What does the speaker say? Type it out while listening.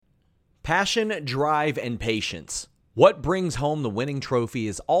Passion, drive, and patience. What brings home the winning trophy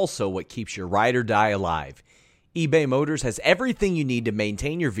is also what keeps your ride or die alive. eBay Motors has everything you need to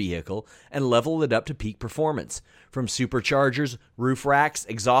maintain your vehicle and level it up to peak performance. From superchargers, roof racks,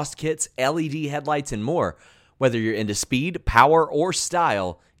 exhaust kits, LED headlights, and more. Whether you're into speed, power, or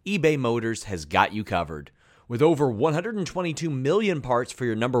style, eBay Motors has got you covered. With over 122 million parts for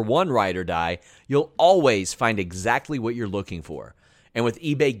your number one ride or die, you'll always find exactly what you're looking for. And with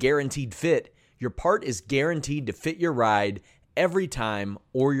eBay Guaranteed Fit, your part is guaranteed to fit your ride every time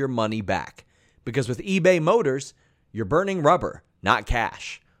or your money back. Because with eBay Motors, you're burning rubber, not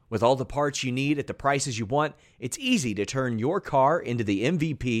cash. With all the parts you need at the prices you want, it's easy to turn your car into the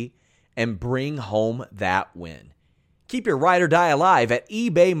MVP and bring home that win. Keep your ride or die alive at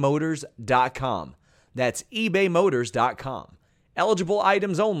ebaymotors.com. That's ebaymotors.com. Eligible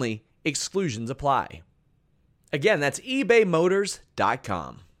items only. Exclusions apply. Again, that's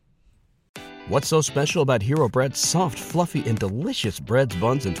ebaymotors.com. What's so special about Hero Bread's soft, fluffy, and delicious breads,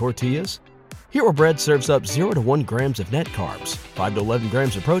 buns, and tortillas? Hero Bread serves up 0 to 1 grams of net carbs, 5 to 11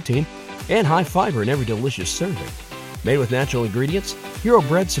 grams of protein, and high fiber in every delicious serving. Made with natural ingredients, Hero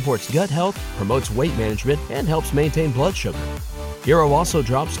Bread supports gut health, promotes weight management, and helps maintain blood sugar. Hero also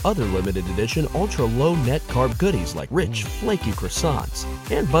drops other limited edition ultra-low net carb goodies like rich, flaky croissants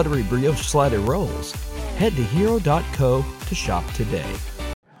and buttery brioche slider rolls. Head to hero.co to shop today.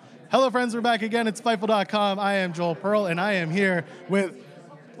 Hello, friends. We're back again. It's Fightful.com. I am Joel Pearl, and I am here with,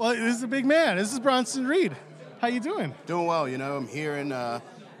 well, this is a big man. This is Bronson Reed. How you doing? Doing well. You know, I'm here in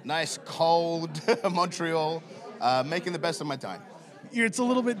nice, cold Montreal, making the best of my time. It's a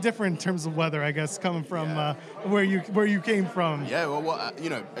little bit different in terms of weather, I guess, coming from where you came from. Yeah, well, you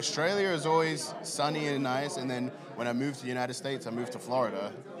know, Australia is always sunny and nice, and then when I moved to the United States, I moved to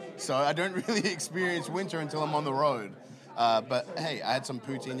Florida. So I don't really experience winter until I'm on the road. But hey, I had some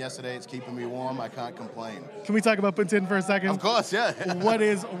poutine yesterday. It's keeping me warm. I can't complain. Can we talk about poutine for a second? Of course, yeah.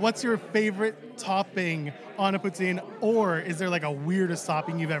 What's your favorite topping on a poutine, or is there like a weirdest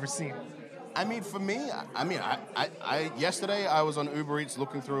topping you've ever seen? I mean, for me, I yesterday I was on Uber Eats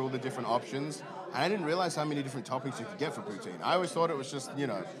looking through all the different options, and I didn't realize how many different toppings you could get for poutine. I always thought it was just, you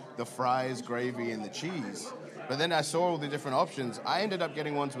know, the fries, gravy, and the cheese. But then I saw all the different options. I ended up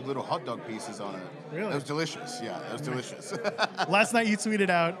getting ones with little hot dog pieces on it. Really? It was delicious. Yeah, it was delicious. Last night you tweeted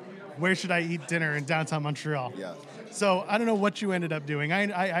out, "Where should I eat dinner in downtown Montreal?" Yeah. So I don't know what you ended up doing. I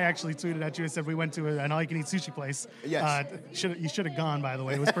actually tweeted at you and said we went to an all-you-can-eat sushi place. Yes. You should have gone, by the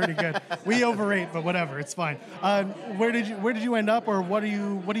way. It was pretty good. We overate, but whatever, it's fine. Where did you end up, or what are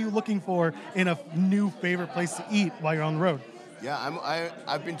you looking for in a new favorite place to eat while you're on the road? Yeah,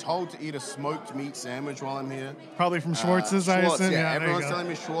 I've been told to eat a smoked meat sandwich while I'm here. Probably from Schwartz's, I assume. Yeah, everyone's telling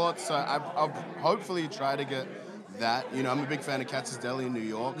me Schwartz. So I'll hopefully try to get that. You know, I'm a big fan of Katz's Deli in New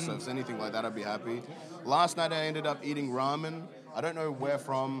York, so if it's anything like that, I'd be happy. Last night I ended up eating ramen. I don't know where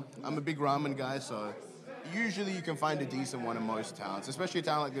from. I'm a big ramen guy, so usually you can find a decent one in most towns, especially a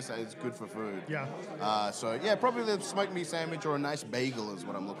town like this that is good for food. Yeah. So yeah, probably the smoked meat sandwich or a nice bagel is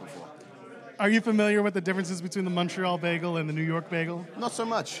what I'm looking for. Are you familiar with the differences between the Montreal bagel and the New York bagel? Not so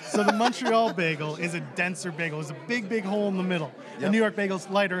much. So the Montreal bagel is a denser bagel. It's a big hole in the middle. Yep. The New York bagel's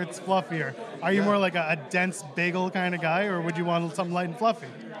lighter, it's fluffier. Are you more like a dense bagel kind of guy, or would you want something light and fluffy?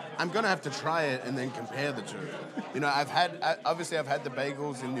 I'm going to have to try it and then compare the two. You know, I've had the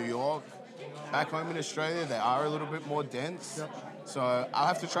bagels in New York. Back home in Australia, they are a little bit more dense. Yep. So I'll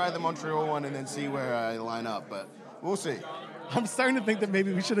have to try the Montreal one and then see where I line up, but we'll see. I'm starting to think that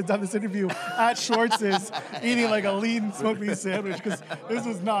maybe we should have done this interview at Schwartz's, eating like a lean smoked meat sandwich, because this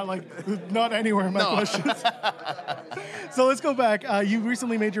was not anywhere in my questions. So let's go back. You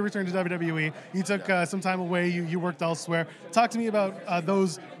recently made your return to WWE. You took some time away. You worked elsewhere. Talk to me about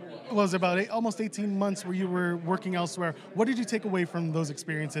those. Was about almost 18 months where you were working elsewhere. What did you take away from those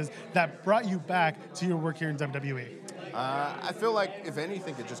experiences that brought you back to your work here in WWE? I feel like, if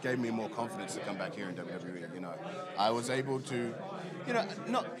anything, it just gave me more confidence to come back here in WWE. You know, I was able to, you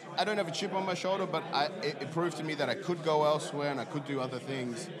know, I don't have a chip on my shoulder, but it proved to me that I could go elsewhere and I could do other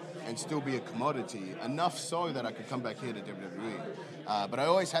things and still be a commodity, enough so that I could come back here to WWE. But I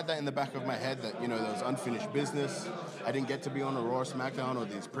always had that in the back of my head that, you know, there was unfinished business. I didn't get to be on a Raw or SmackDown or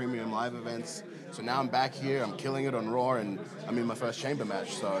these premium live events. So now I'm back here, I'm killing it on Raw, and I'm in my first chamber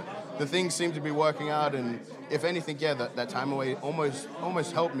match. So the things seem to be working out, and if anything, yeah, that time away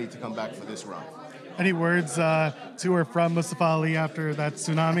almost helped me to come back for this run. Any words to or from Mustafa Ali after that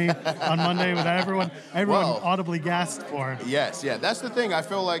tsunami on Monday with everyone audibly gasped for? Yes, yeah, that's the thing. I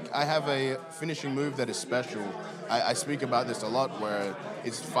feel like I have a finishing move that is special. I speak about this a lot, where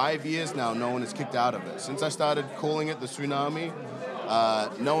it's 5 years now no one is kicked out of it. Since I started calling it the tsunami,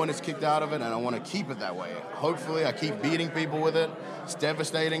 No one is kicked out of it, and I want to keep it that way. Hopefully, I keep beating people with it. It's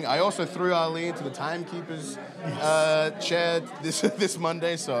devastating. I also threw Ali into the timekeeper's chair this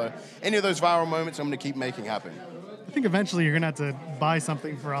Monday, so any of those viral moments, I'm going to keep making happen. I think eventually you're going to have to buy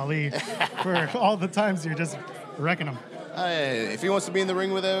something for Ali for all the times you're just wrecking him. If he wants to be in the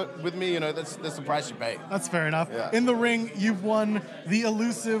ring with me, that's the price you pay. That's fair enough. Yeah. In the ring, you've won the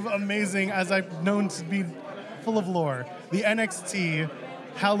elusive, amazing, as I've known to be full of lore, the NXT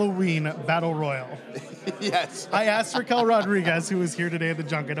Halloween Battle Royal. Yes. I asked Raquel Rodriguez, who was here today at the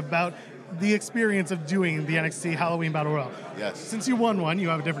Junket, about the experience of doing the NXT Halloween Battle Royal. Yes. Since you won one, you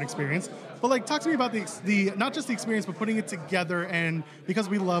have a different experience. But talk to me about the not just the experience, but putting it together. And because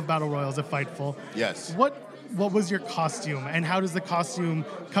we love Battle Royals at Fightful. Yes. What was your costume, and how does the costume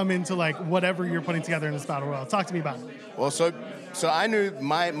come into whatever you're putting together in this Battle Royal? Talk to me about it. Well, so I knew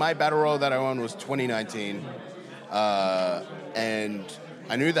my Battle Royal that I won was 2019, and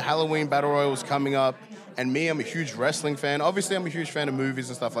I knew the Halloween Battle Royal was coming up. And I'm a huge wrestling fan. Obviously, I'm a huge fan of movies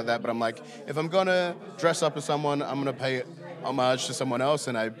and stuff like that, but I'm like, if I'm going to dress up as someone, I'm going to pay homage to someone else,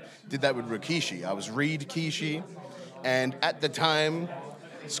 and I did that with Rikishi. I was Reed Kishi, and at the time,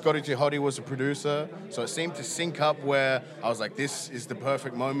 Scotty Tihoti was a producer, so it seemed to sync up where I was like, this is the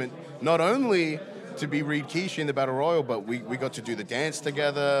perfect moment, not only to be Reed Kishi in the Battle Royal, but we got to do the dance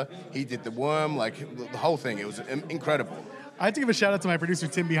together. He did the worm, the whole thing. It was incredible. I have to give a shout out to my producer,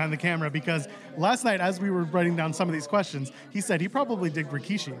 Tim, behind the camera, because last night, as we were writing down some of these questions, he said he probably did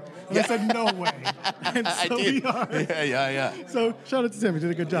Rikishi. And I said, no way. And so I did. we are. Yeah. So shout out to Tim. He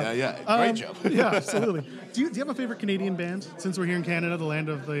did a good job. Yeah. Great job. Yeah, absolutely. Do you have a favorite Canadian band? Since we're here in Canada, the land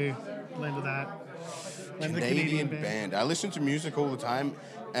of that. Canadian band. I listen to music all the time.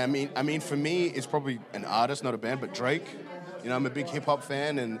 I mean, for me, it's probably an artist, not a band, but Drake. I'm a big hip-hop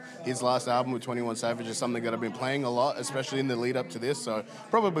fan, and his last album with 21 Savage is something that I've been playing a lot, especially in the lead-up to this, so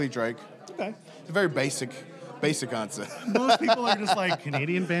probably Drake. Okay. It's a very basic answer. Most people are just like,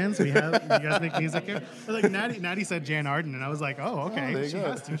 Canadian bands? You guys make music here? But Natty said Jan Arden, and I was like, oh, okay. There you she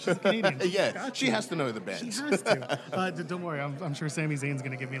go. has to. She's Canadian. Yeah, she has to know the bands. She has to. Don't worry, I'm sure Sami Zayn's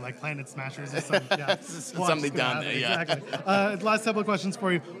going to give me Planet Smashers or something. Yeah, something down there, yeah. Exactly. Last couple of questions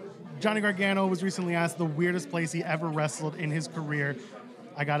for you. Johnny Gargano was recently asked the weirdest place he ever wrestled in his career.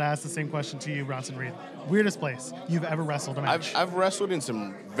 I got to ask the same question to you, Bronson Reed. Weirdest place you've ever wrestled a match? I've wrestled in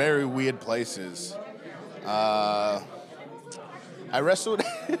some very weird places. I wrestled...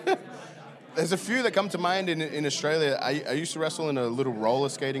 There's a few that come to mind in Australia. I used to wrestle in a little roller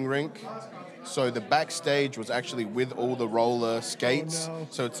skating rink. So the backstage was actually with all the roller skates. Oh, no.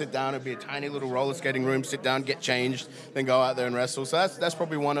 So it'd sit down, it'd be a tiny little roller skating room, sit down, get changed, then go out there and wrestle. So that's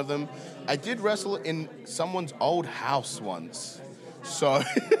probably one of them. I did wrestle in someone's old house once. So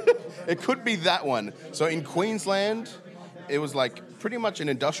it could be that one. So in Queensland, it was pretty much an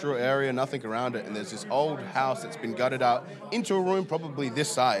industrial area, nothing around it, and there's this old house that's been gutted out into a room probably this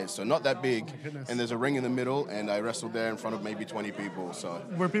size, so not that big, and there's a ring in the middle, and I wrestled there in front of maybe 20 people. So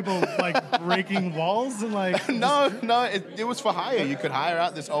were people breaking walls and No, it was for hire. You could hire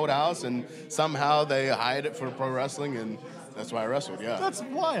out this old house, and somehow they hired it for pro wrestling, and that's why I wrestled. Yeah, that's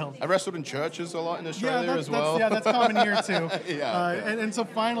wild. I wrestled in churches a lot in Australia as well. That's common here too. Yeah. And so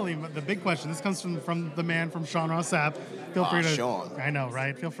finally, the big question. This comes from the man from Sean Ross Sapp. Feel free to. Sean. I know,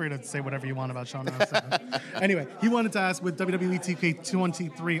 right? Feel free to say whatever you want about Sean Ross Sapp. Anyway, he wanted to ask, with WWE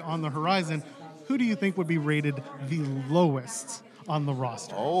 2K23 on the horizon, who do you think would be rated the lowest on the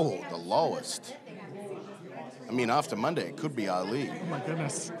roster? Oh, the lowest. I mean, after Monday, it could be Ali. Oh my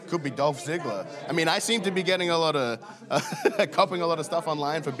goodness. Could be Dolph Ziggler. I mean, I seem to be getting a lot of, copying a lot of stuff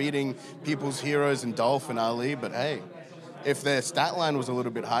online for beating people's heroes in Dolph and Ali, but hey, if their stat line was a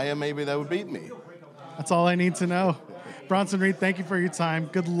little bit higher, maybe they would beat me. That's all I need to know. Bronson Reed, thank you for your time.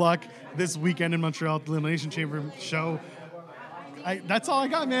 Good luck this weekend in Montreal at the Elimination Chamber show. That's all I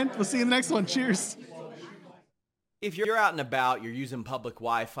got, man. We'll see you in the next one. Cheers. If you're out and about, you're using public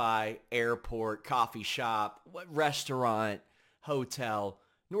Wi-Fi, airport, coffee shop, restaurant, hotel,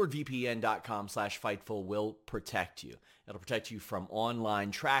 NordVPN.com/Fightful will protect you. It'll protect you from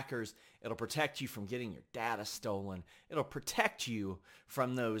online trackers. It'll protect you from getting your data stolen. It'll protect you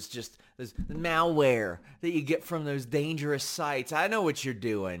from those malware that you get from those dangerous sites. I know what you're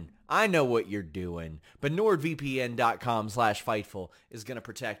doing. But NordVPN.com/Fightful is going to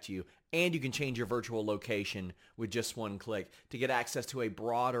protect you. And you can change your virtual location with just one click to get access to a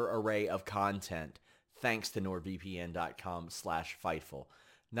broader array of content thanks to NordVPN.com/Fightful.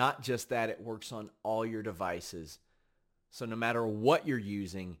 Not just that, it works on all your devices. So no matter what you're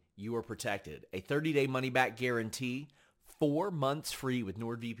using, you are protected. A 30-day money-back guarantee, 4 months free with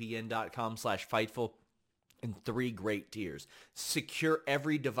NordVPN.com/Fightful. and 3 great tiers. Secure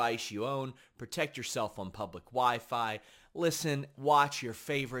every device you own, protect yourself on public Wi-Fi, listen, watch your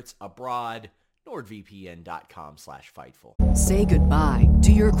favorites abroad. NordVPN.com/Fightful. Say goodbye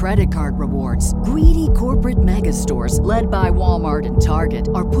to your credit card rewards. Greedy corporate mega stores, led by Walmart and Target,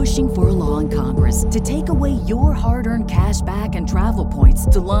 are pushing for a law in Congress to take away your hard-earned cash back and travel points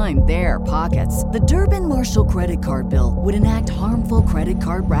to line their pockets. The Durbin-Marshall credit card bill would enact harmful credit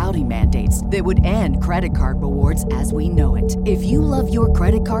card routing mandates that would end credit card rewards as we know it. If you love your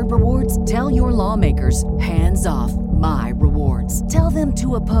credit card rewards, tell your lawmakers, hands off my rewards. Tell them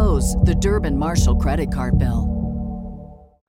to oppose the Durbin-Marshall credit card bill.